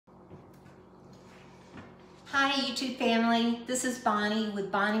Hi YouTube family, this is Bonnie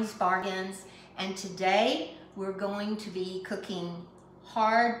with Bonnie's Bargains, and today we're going to be cooking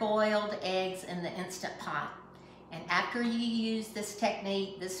hard-boiled eggs in the Instant Pot. And after you use this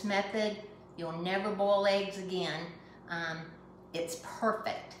technique, this method, you'll never boil eggs again. It's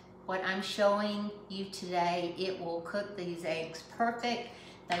perfect. What I'm showing you today, it will cook these eggs perfect.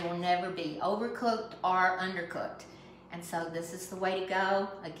 They will never be overcooked or undercooked. And so this is the way to go.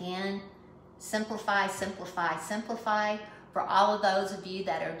 Again, simplify, simplify, simplify. For all of those of you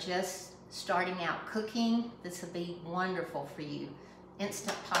that are just starting out cooking, this will be wonderful for you.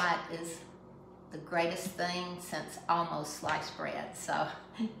 Instant Pot is the greatest thing since almost sliced bread. So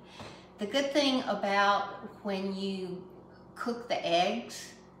the good thing about when you cook the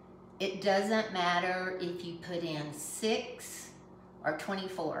eggs, it doesn't matter if you put in 6 or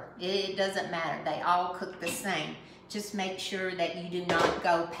 24. It doesn't matter. They all cook the same. Just make sure that you do not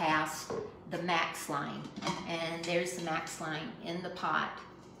go past the max line. And there's the max line in the pot,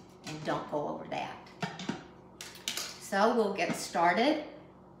 and don't go over that. So we'll get started.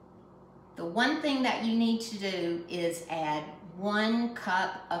 The one thing that you need to do is add 1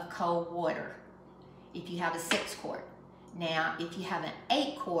 cup of cold water if you have a 6 quart. Now, if you have an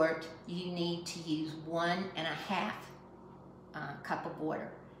 8 quart, you need to use 1.5 cup of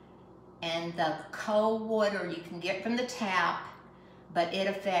water. And the cold water you can get from the tap, but it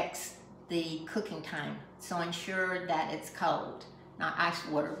affects the cooking time. So ensure that it's cold, not ice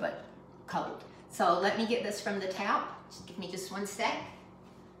water, but cold. So let me get this from the tap. Just give me just 1 sec.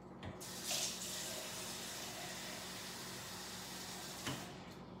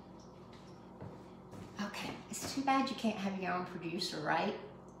 Okay, it's too bad you can't have your own producer, right?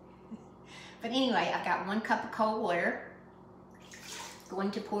 But anyway, I've got 1 cup of cold water.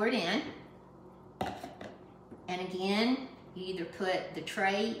 Going to pour it in. And again, you either put the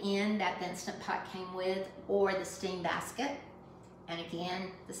tray in that the Instant Pot came with or the steam basket. And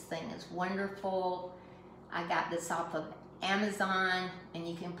again, this thing is wonderful. I got this off of Amazon, and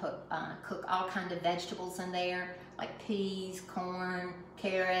you can put cook all kinds of vegetables in there, like peas, corn,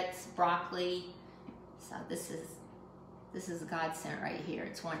 carrots, broccoli. So this is a godsend right here.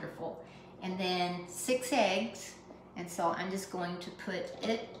 It's wonderful. And then 6 eggs. And so I'm just going to put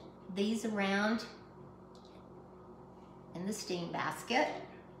these around in the steam basket.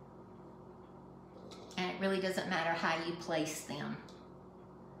 And it really doesn't matter how you place them.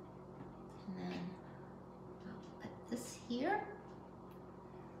 And then I'll put this here.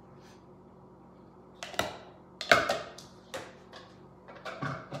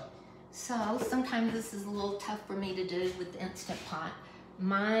 So sometimes this is a little tough for me to do with the Instant Pot.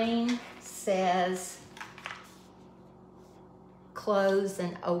 Mine says close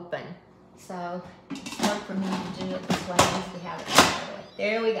and open. So it's hard for me to do it this way. I usually have it the other way.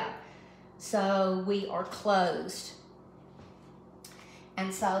 There we go. So we are closed.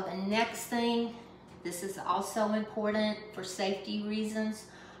 And so the next thing, this is also important for safety reasons.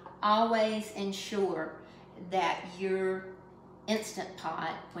 Always ensure that your Instant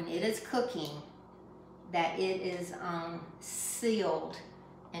Pot, when it is cooking, that it is sealed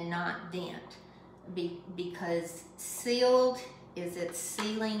and not bent. Because sealed is it's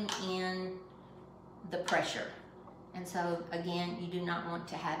sealing in the pressure. And so again, you do not want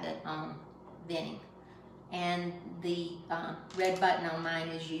to have it venting. And the red button on mine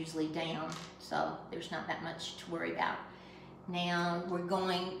is usually down, so there's not that much to worry about. Now we're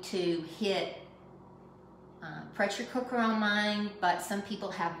going to hit pressure cooker on mine, but some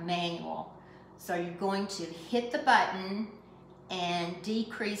people have manual. So you're going to hit the button and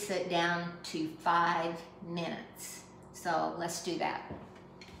decrease it down to 5 minutes. So let's do that.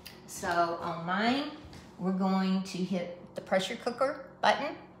 So on mine, we're going to hit the pressure cooker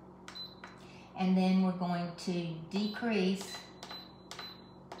button, and then we're going to decrease,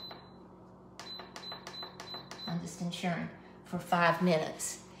 I'm just ensuring, for 5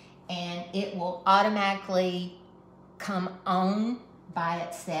 minutes. And it will automatically come on by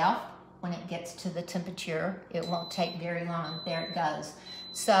itself when it gets to the temperature. It won't take very long. There it goes.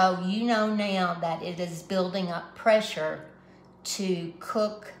 So you know now that it is building up pressure to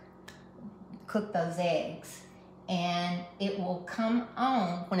cook those eggs. And it will come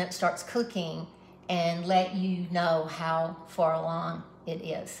on when it starts cooking and let you know how far along it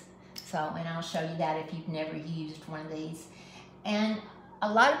is. So, and I'll show you that if you've never used one of these. And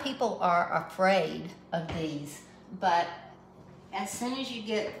a lot of people are afraid of these, but as soon as you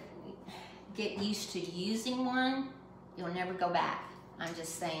get used to using one, you'll never go back. I'm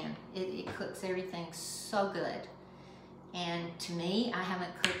just saying, it cooks everything so good. And to me, I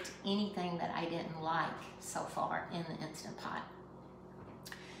haven't cooked anything that I didn't like so far in the Instant Pot.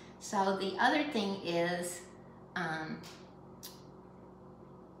 So the other thing is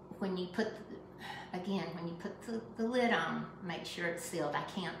when you put, when you put the lid on, make sure it's sealed. I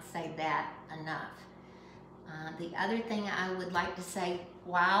can't say that enough. The other thing I would like to say,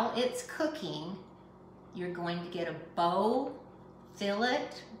 while it's cooking, you're going to get a bowl, fill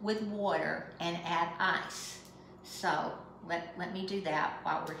it with water, and add ice. So let me do that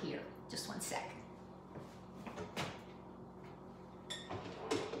while we're here. Just 1 second.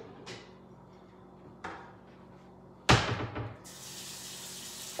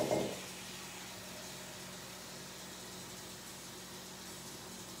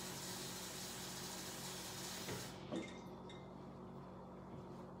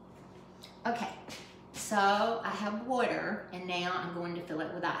 Okay, so I have water, and now I'm going to fill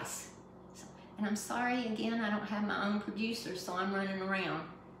it with ice. And I'm sorry, again, I don't have my own producer, so I'm running around.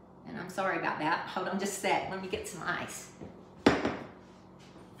 And I'm sorry about that. Hold on just a sec, let me get some ice.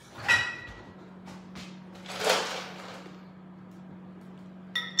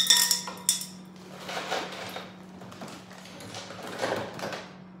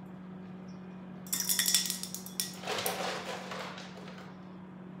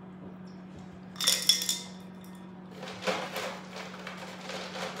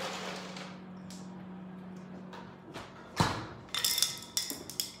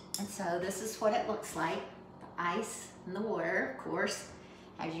 So this is what it looks like, the ice and the water, of course,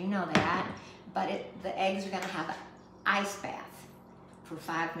 as you know that, but the eggs are gonna have an ice bath for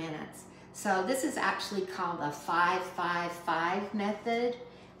 5 minutes. So this is actually called the 5-5-5 method.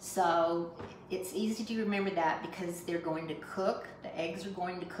 So it's easy to remember that because they're going to cook, the eggs are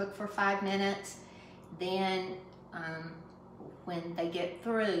going to cook for 5 minutes. Then when they get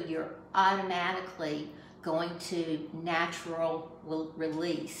through, you're automatically going to natural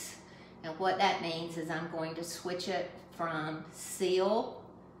release. And what that means is I'm going to switch it from seal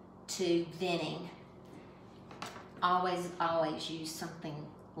to venting. Always use something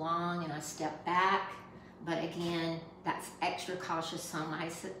long and I step back. But again, that's extra cautious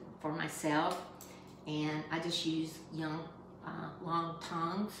for myself. And I just use long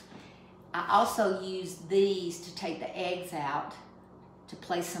tongs. I also use these to take the eggs out to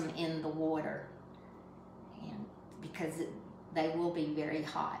place them in the water. And because they will be very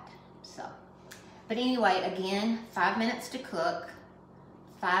hot. So, but anyway, again, 5 minutes to cook,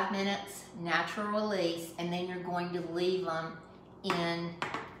 5 minutes natural release, and then you're going to leave them in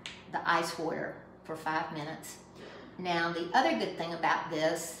the ice water for 5 minutes. Now, the other good thing about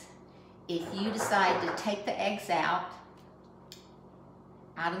this, if you decide to take the eggs out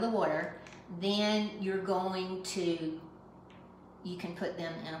of the water, then you're going to, you can put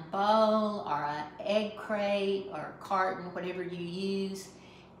them in a bowl or an egg crate or a carton, whatever you use,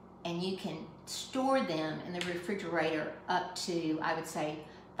 and you can store them in the refrigerator up to, I would say,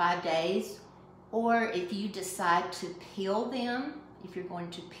 5 days. Or if you decide to peel them, if you're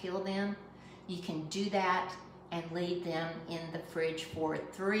going to peel them, you can do that and leave them in the fridge for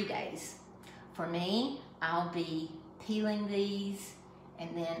 3 days. For me, I'll be peeling these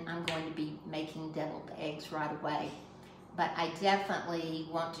and then I'm going to be making deviled eggs right away. But I definitely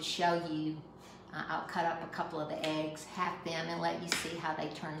want to show you, I'll cut up a couple of the eggs, half them, and let you see how they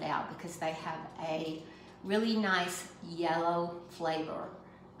turned out because they have a really nice yellow flavor,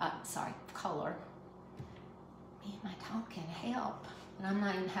 color. Man, my talk can help. And I'm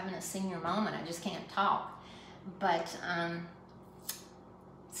not even having a senior moment, I just can't talk. But,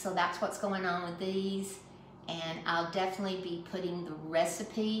 so that's what's going on with these. And I'll definitely be putting the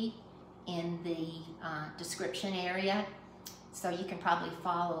recipe in the description area. So you can probably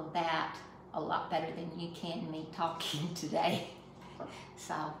follow that a lot better than you can me talking today.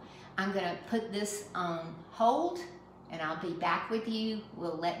 So I'm gonna put this on hold and I'll be back with you.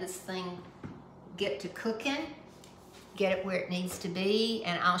 We'll let this thing get to cooking, get it where it needs to be,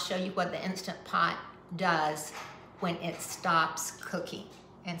 and I'll show you what the Instant Pot does when it stops cooking.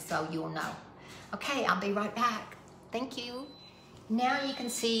 And so you'll know. Okay, I'll be right back. Thank you. Now you can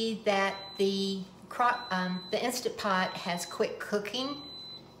see that the Instant Pot has quit cooking,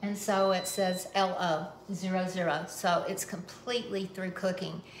 and so it says LO, 00. So it's completely through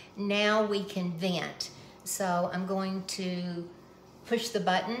cooking. Now we can vent. So I'm going to push the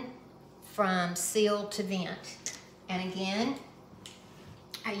button from seal to vent. And again,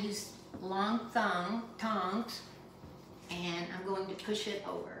 I use long tongs, and I'm going to push it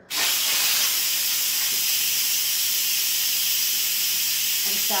over.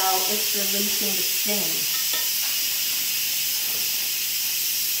 And so it's releasing the steam.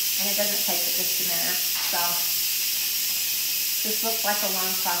 And it doesn't take but just a minute. So this looks like a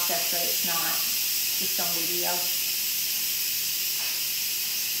long process, but it's not. Just on video.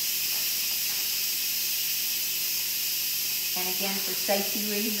 And again, for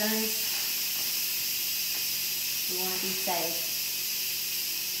safety reasons, we want to be safe.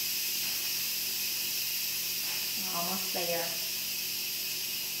 We're almost there.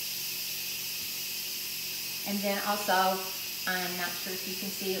 And then also, I'm not sure if you can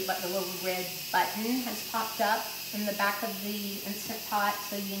see it, but the little red button has popped up in the back of the Instant Pot,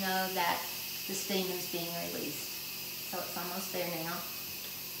 so you know that the steam is being released. So it's almost there now.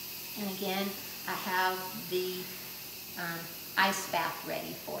 And again, I have the ice bath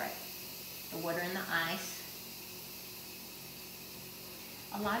ready for it. The water and the ice.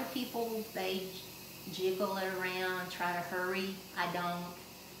 A lot of people, they jiggle it around, try to hurry. I don't.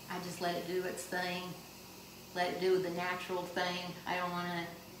 I just let it do its thing. Let it do the natural thing. I don't want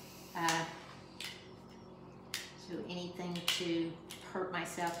to do anything to hurt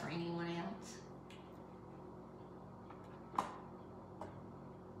myself or anyone else.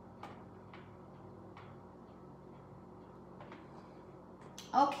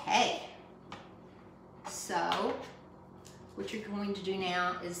 Okay, so what you're going to do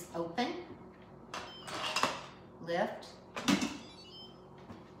now is open, lift,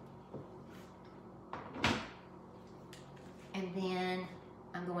 and then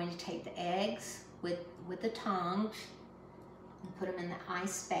I'm going to take the eggs with the tongs and put them in the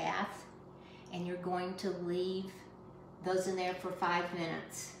ice bath, and you're going to leave those in there for 5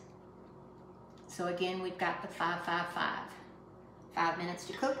 minutes. So again, we've got the 5-5-5. 5 minutes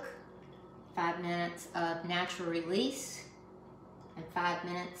to cook, 5 minutes of natural release, and 5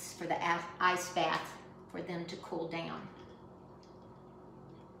 minutes for the ice bath for them to cool down.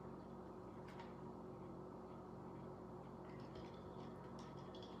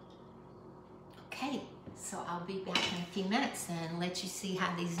 Okay, so I'll be back in a few minutes and let you see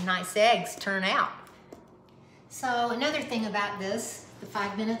how these nice eggs turn out. So another thing about this, the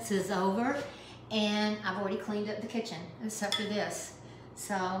 5 minutes is over, and I've already cleaned up the kitchen, except for this.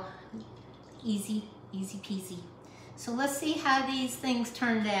 So, easy, easy peasy. So let's see how these things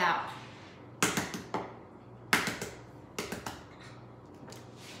turned out.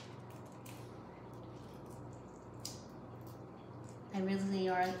 They really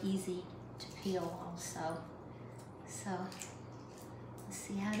are easy to peel also. So, let's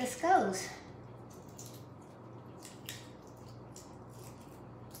see how this goes.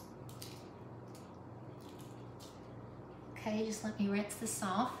 Okay, just let me rinse this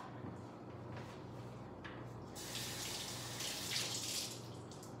off.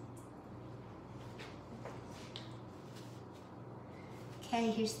 Okay,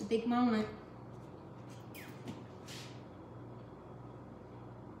 here's the big moment.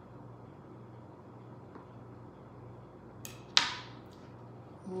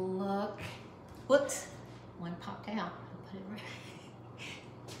 Look, whoops, one popped out. I'll put it right.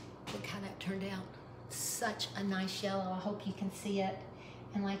 Look how that turned out. Such a nice yellow. I hope you can see it.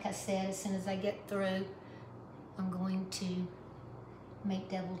 And like I said, as soon as I get through, I'm going to make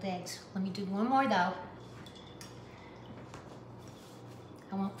deviled eggs. Let me do one more though.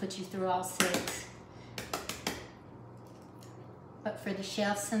 I won't put you through all 6. But for the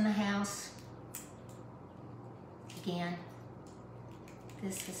chefs in the house, again,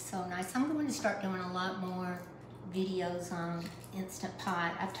 this is so nice. I'm going to start doing a lot more videos on Instant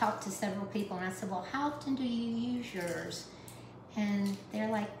Pot. I've talked to several people and I said, well, how often do you use yours? And they're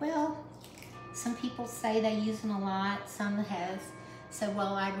like, well, some people say they use them a lot. Some have said,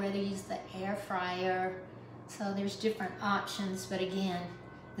 well, I'd rather use the air fryer. So there's different options, but again,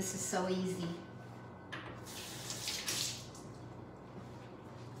 this is so easy.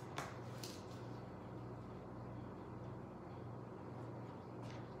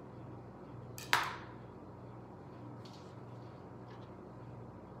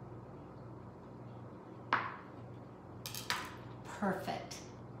 Perfect.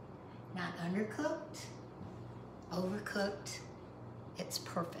 Not undercooked, overcooked. It's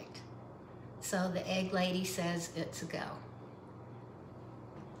perfect. So the egg lady says it's a go.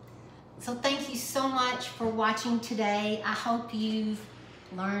 So thank you so much for watching today. I hope you've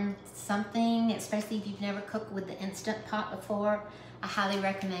learned something, especially if you've never cooked with the Instant Pot before. I highly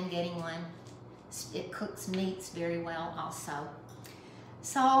recommend getting one. It cooks meats very well also.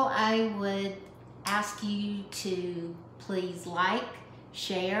 So I would ask you to please like,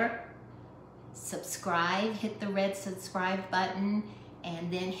 share, subscribe, hit the red subscribe button,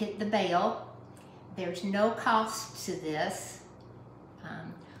 and then hit the bell. There's no cost to this.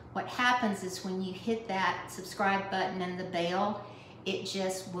 What happens is when you hit that subscribe button and the bell, it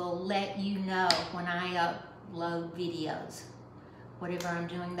just will let you know when I upload videos. Whatever I'm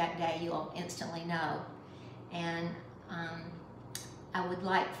doing that day, you'll instantly know. And I would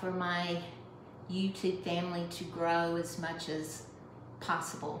like for my YouTube family to grow as much as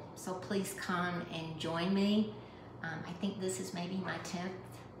possible. So please come and join me. I think this is maybe my 10th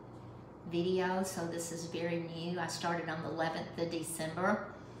video, so this is very new. I started on the 11th of December.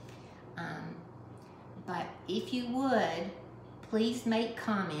 But if you would, please make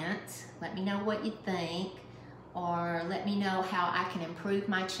comments. Let me know what you think, or let me know how I can improve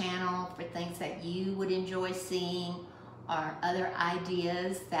my channel for things that you would enjoy seeing, or other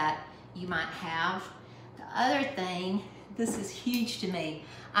ideas that you might have. The other thing, this is huge to me,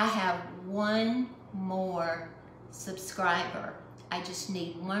 I have one more subscriber. I just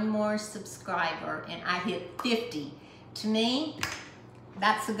need one more subscriber and I hit 50. To me,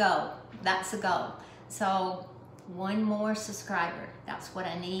 that's a goal. That's a goal. So one more subscriber, that's what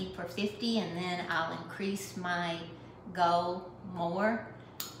I need for 50, and then I'll increase my goal more.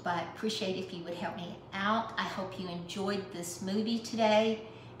 But appreciate if you would help me out. I hope you enjoyed this movie today,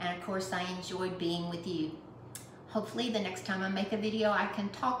 and of course I enjoyed being with you. Hopefully the next time I make a video I can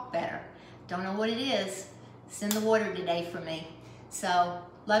talk better. Don't know what it is. It's in the water today for me. So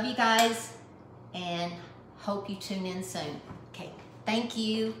love you guys and hope you tune in soon. Okay, thank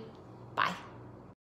you. Bye.